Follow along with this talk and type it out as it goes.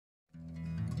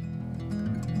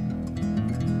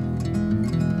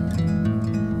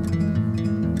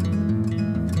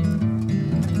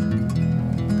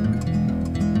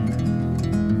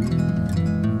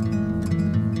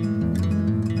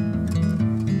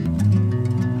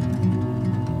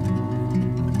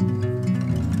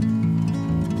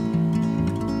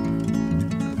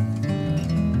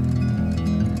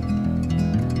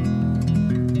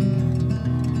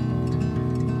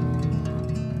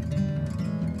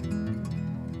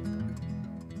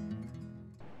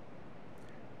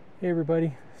Hey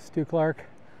everybody, Stu Clark.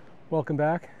 Welcome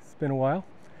back. It's been a while.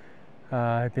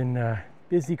 I've been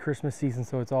busy Christmas season,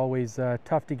 so it's always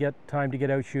tough to get time to get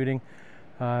out shooting,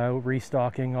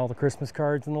 restocking all the Christmas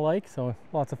cards and the like, so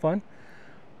lots of fun.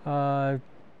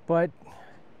 But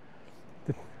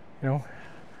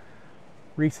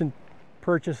recent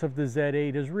purchase of the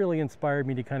Z8 has really inspired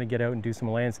me to kind of get out and do some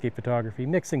landscape photography,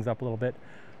 mix things up a little bit,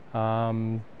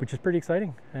 which is pretty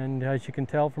exciting. And as you can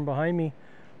tell from behind me,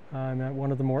 I'm at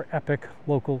one of the more epic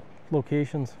local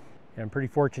locations. And I'm pretty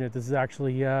fortunate. This is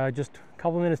actually just a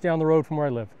couple of minutes down the road from where I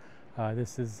live.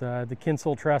 This is the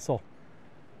Kinsol Trestle.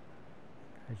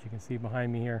 As you can see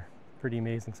behind me here, pretty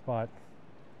amazing spot.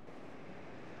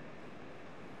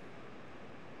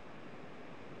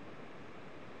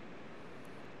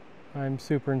 I'm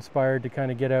super inspired to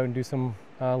kind of get out and do some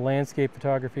landscape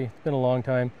photography. It's been a long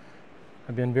time.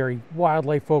 I've been very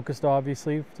wildlife focused,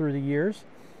 obviously, through the years.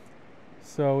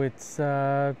 So it's,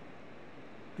 finally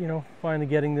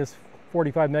getting this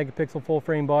 45 megapixel full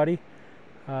frame body.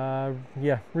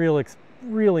 Yeah,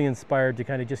 really inspired to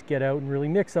kind of just get out and really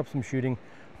mix up some shooting.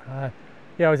 Yeah,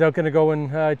 I was out going to go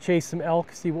and chase some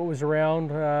elk, see what was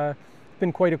around. It's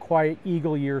been quite a quiet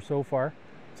eagle year so far.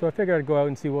 So I figured I'd go out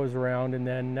and see what was around. And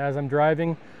then as I'm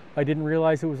driving, I didn't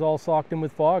realize it was all socked in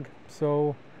with fog.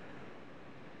 So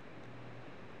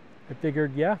I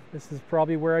figured, yeah, this is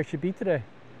probably where I should be today.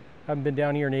 Haven't been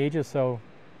down here in ages, so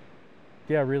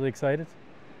yeah, really excited.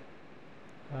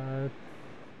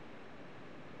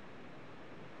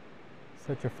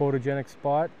 Such a photogenic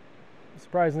spot.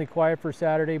 Surprisingly quiet for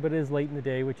Saturday, but it is late in the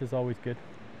day, which is always good.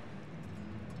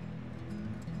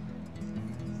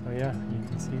 So yeah, you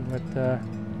can see what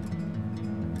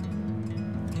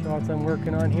shots I'm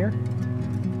working on here.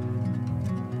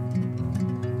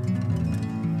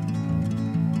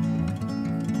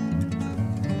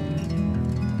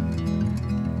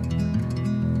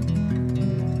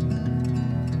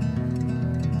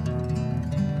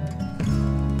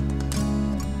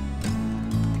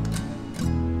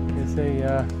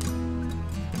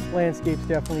 Landscape's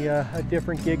definitely a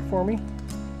different gig for me.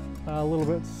 A little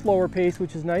bit slower pace,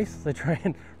 which is nice as I try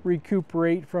and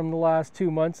recuperate from the last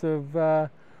 2 months of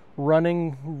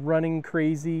running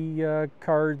crazy,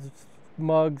 cards,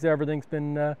 mugs, everything's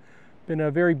been a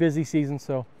very busy season.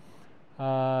 So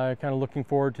kind of looking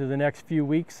forward to the next few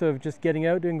weeks of just getting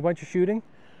out, doing a bunch of shooting,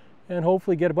 and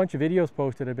hopefully get a bunch of videos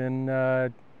posted. I've been,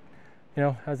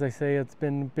 as I say, it's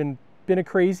been a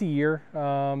crazy year,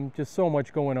 just so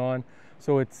much going on.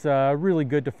 So it's really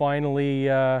good to finally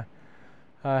have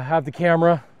the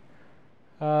camera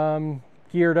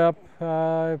geared up.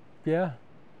 Yeah,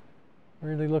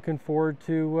 really looking forward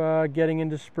to getting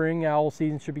into spring. Owl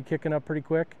season should be kicking up pretty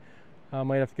quick.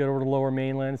 Might have to get over to Lower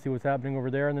Mainland and see what's happening over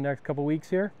there in the next couple weeks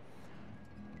here.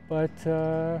 But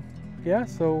yeah,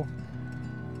 so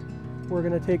we're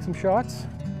gonna take some shots.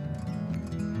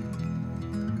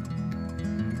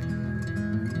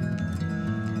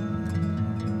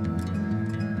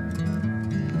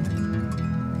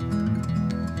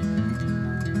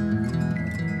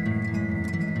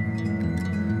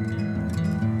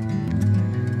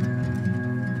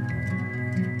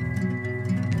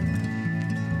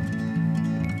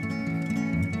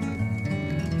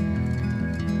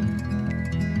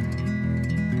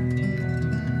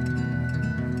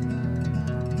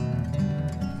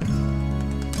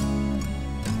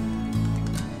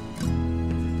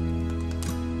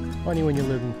 Funny when you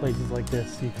live in places like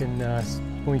this. You can,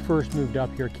 when we first moved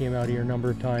up here, came out here a number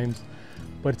of times,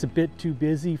 but it's a bit too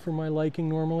busy for my liking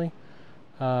normally.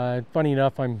 Funny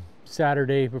enough, I'm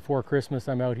Saturday before Christmas,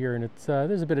 I'm out here and it's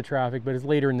there's a bit of traffic, but it's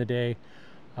later in the day.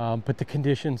 But the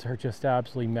conditions are just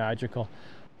absolutely magical.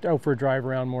 Out for a drive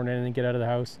around more than anything, get out of the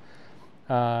house,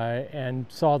 and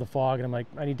saw the fog, and I'm like,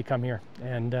 I need to come here.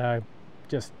 And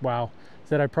just wow.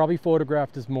 Said I probably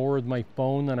photographed this more with my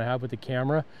phone than I have with the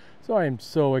camera. So I am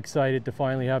so excited to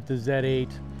finally have the Z8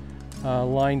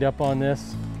 lined up on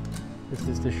this. This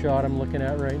is the shot I'm looking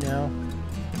at right now.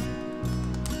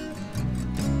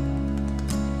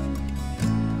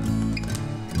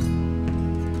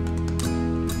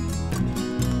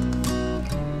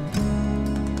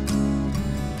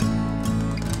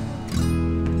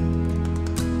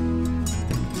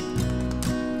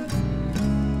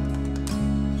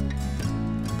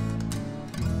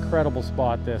 Incredible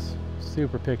spot, this.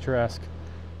 Super picturesque.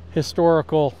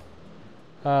 Historical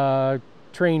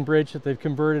train bridge that they've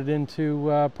converted into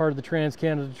part of the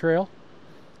Trans-Canada Trail.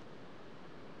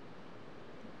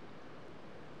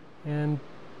 And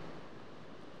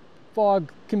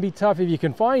fog can be tough. If you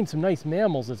can find some nice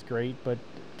mammals, it's great, but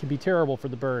it can be terrible for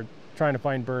the bird, trying to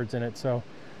find birds in it. So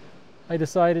I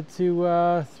decided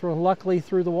to luckily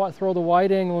throw the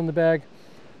wide angle in the bag.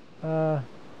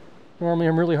 Normally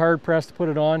I'm really hard pressed to put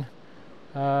it on.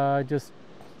 I just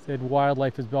said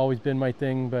wildlife has always been my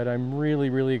thing, but I'm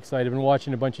really excited. I've been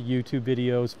watching a bunch of YouTube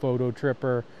videos, Photo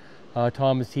Tripper,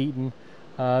 Thomas Heaton.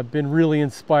 Been really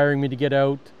inspiring me to get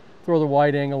out, throw the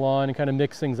wide angle on, and kind of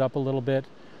mix things up a little bit.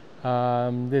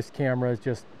 This camera is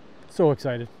just so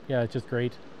excited. Yeah, it's just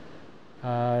great.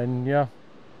 And yeah,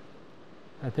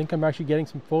 I think I'm actually getting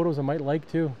some photos I might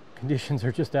like too. Conditions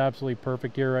are just absolutely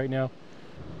perfect here right now.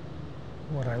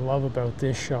 What I love about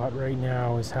this shot right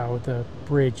now is how the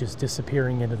bridge is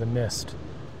disappearing into the mist.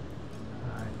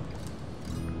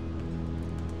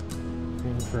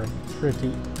 In for a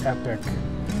pretty epic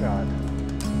shot.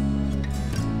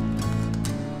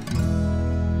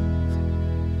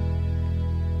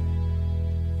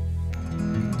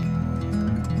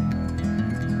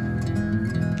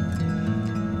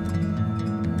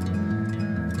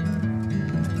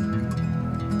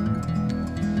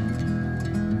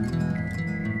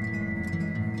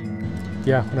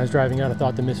 Yeah, when I was driving out, I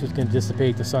thought the mist was going to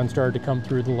dissipate. The sun started to come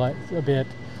through the light a bit.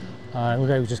 It looked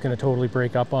like it was just going to totally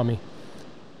break up on me.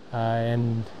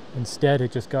 And instead,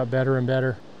 it just got better and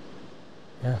better.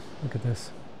 Yeah, look at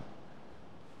this.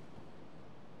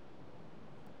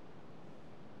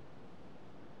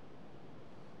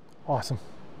 Awesome.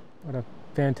 What a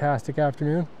fantastic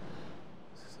afternoon.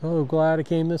 So glad I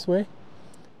came this way.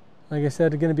 Like I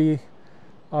said, it's going to be,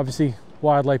 obviously,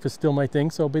 wildlife is still my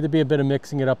thing, so there'll be a bit of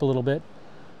mixing it up a little bit.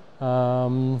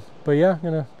 But yeah, I'm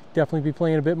gonna definitely be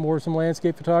playing a bit more some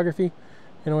landscape photography.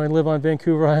 You know, I live on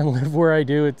Vancouver Island, live where I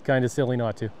do. It's kind of silly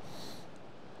not to.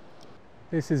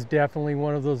 This is definitely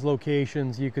one of those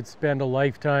locations you could spend a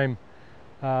lifetime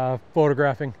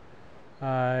photographing.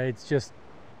 It's just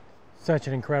such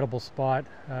an incredible spot.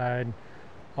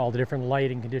 All the different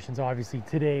lighting conditions, obviously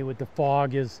today with the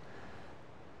fog, is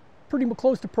pretty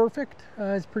close to perfect.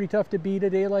 It's pretty tough to beat a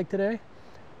day like today.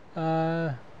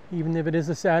 Even if it is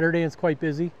a Saturday, it's quite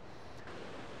busy.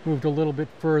 Moved a little bit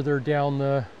further down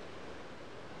the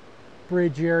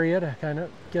bridge area to kind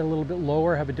of get a little bit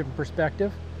lower, have a different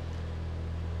perspective.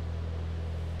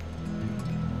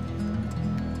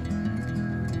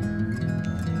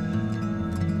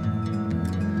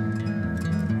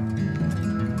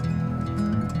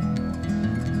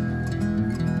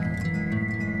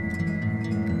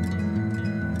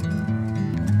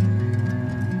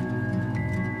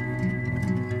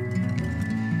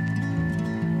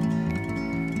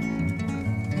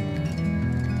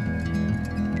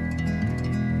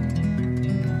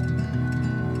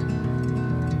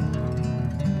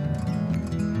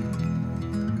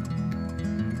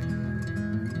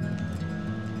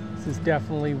 This is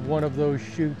definitely one of those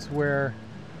shoots where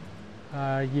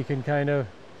you can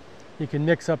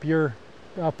mix up your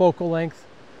focal length.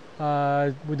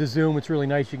 With the zoom, it's really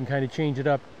nice. You can kind of change it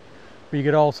up. But you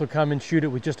could also come and shoot it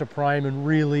with just a prime and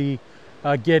really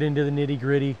get into the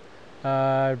nitty-gritty,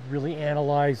 really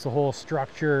analyze the whole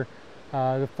structure,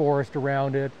 the forest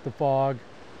around it, the fog.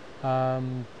 Yeah,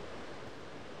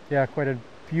 quite a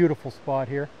beautiful spot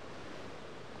here.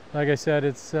 Like I said,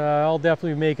 it's I'll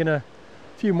definitely be making a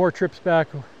few more trips back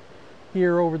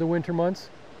here over the winter months.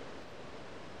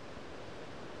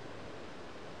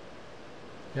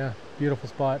 Yeah, beautiful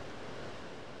spot.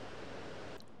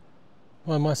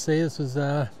 Well, I must say this was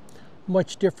a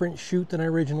much different shoot than I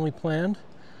originally planned.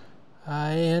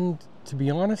 And to be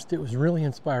honest, it was really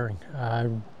inspiring. I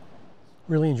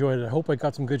really enjoyed it. I hope I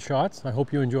got some good shots. I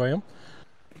hope you enjoy them.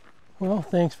 Well,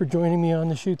 thanks for joining me on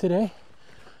the shoot today.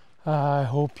 I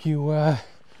hope you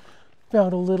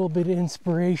found a little bit of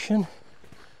inspiration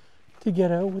to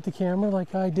get out with the camera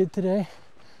like I did today.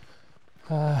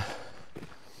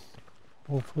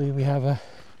 Hopefully we have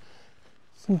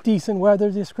some decent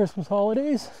weather this Christmas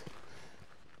holidays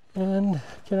and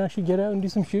can actually get out and do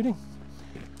some shooting.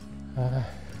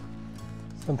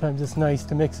 Sometimes it's nice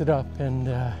to mix it up, and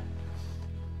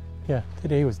yeah,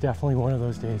 today was definitely one of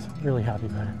those days. Really happy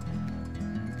about it.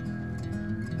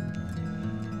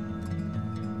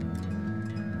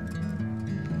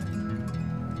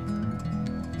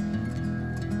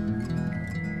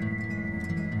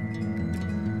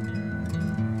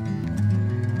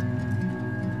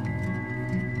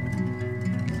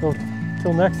 So,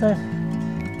 till next time,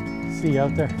 see you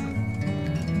out there.